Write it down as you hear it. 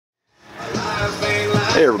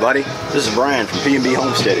Hey everybody, this is Brian from PNB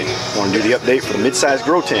Homesteading. I want to do the update for the mid-size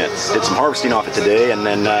grow tent. Did some harvesting off it today, and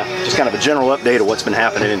then just kind of a general update of what's been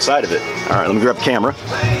happening inside of it. Alright, let me grab the camera.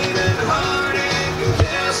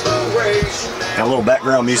 Got a little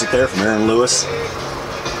background music there from Aaron Lewis.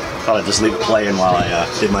 Thought I'd just leave it playing while I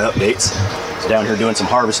did my updates. I was down here doing some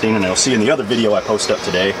harvesting, and you'll see in the other video I post up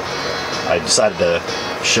today, I decided to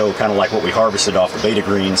show kind of like what we harvested off the beta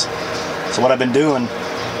greens. So what I've been doing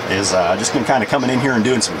is just been kind of coming in here and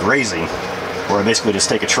doing some grazing, where I basically just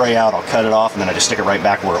take a tray out, I'll cut it off, and then I just stick it right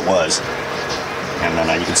back where it was. And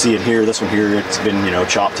then you can see it here, this one here, it's been, you know,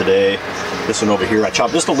 chopped today. This one over here, I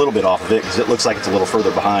chopped just a little bit off of it because it looks like it's a little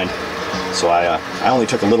further behind. So I only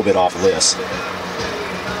took a little bit off of this.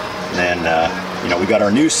 And then, you know, we got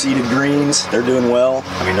our new seeded greens. They're doing well.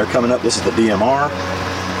 I mean, they're coming up. This is the DMR.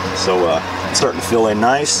 So it's starting to fill in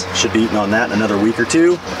nice. Should be eating on that in another week or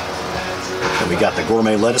two. And we got the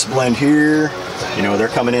gourmet lettuce blend here. You know, they're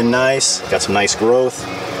coming in nice. Got some nice growth.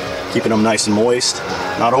 Keeping them nice and moist.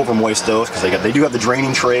 Not over moist though, because they do have the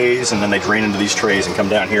draining trays, and then they drain into these trays and come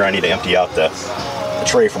down here. I need to empty out the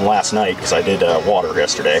tray from last night because I did water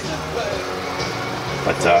yesterday.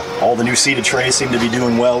 But all the new seeded trays seem to be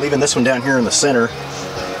doing well. Even this one down here in the center,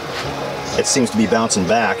 it seems to be bouncing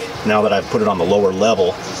back now that I've put it on the lower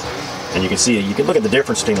level. And you can see, you can look at the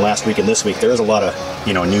difference between last week and this week. There's a lot of,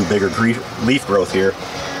 you know, new bigger leaf growth here.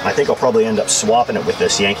 I think I'll probably end up swapping it with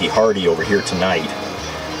this Yankee Hardy over here tonight.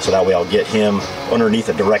 So that way I'll get him underneath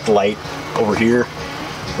a direct light over here.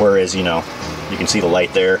 Whereas, you know, you can see the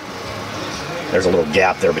light there. There's a little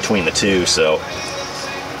gap there between the two, so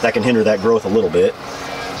that can hinder that growth a little bit.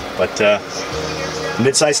 But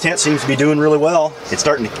mid-size tent seems to be doing really well. It's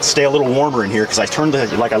starting to stay a little warmer in here because I turned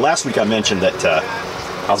the, like last week I mentioned that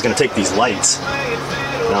I was going to take these lights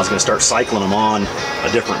and I was going to start cycling them on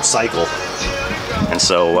a different cycle. And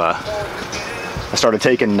so I started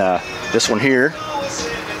taking this one here,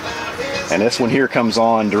 and this one here comes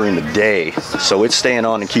on during the day. So it's staying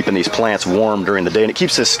on and keeping these plants warm during the day, and it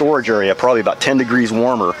keeps this storage area probably about 10 degrees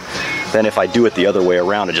warmer than if I do it the other way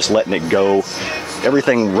around and just letting it go.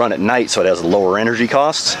 Everything run at night so it has lower energy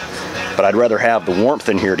costs, but I'd rather have the warmth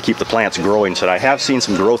in here to keep the plants growing. So I have seen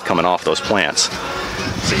some growth coming off those plants.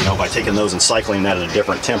 So, you know, by taking those and cycling that at a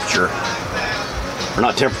different temperature, or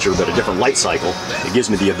not temperature, but a different light cycle, it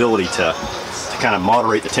gives me the ability to kind of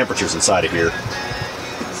moderate the temperatures inside of here.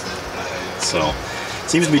 So, it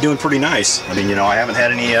seems to be doing pretty nice. I mean, you know, I haven't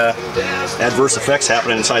had any adverse effects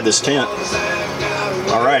happening inside this tent.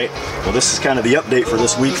 All right, well, this is kind of the update for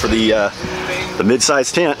this week for the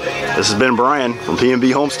mid-size tent. This has been Brian from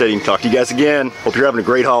PNB Homesteading. Talk to you guys again. Hope you're having a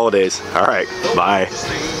great holidays. All right, bye.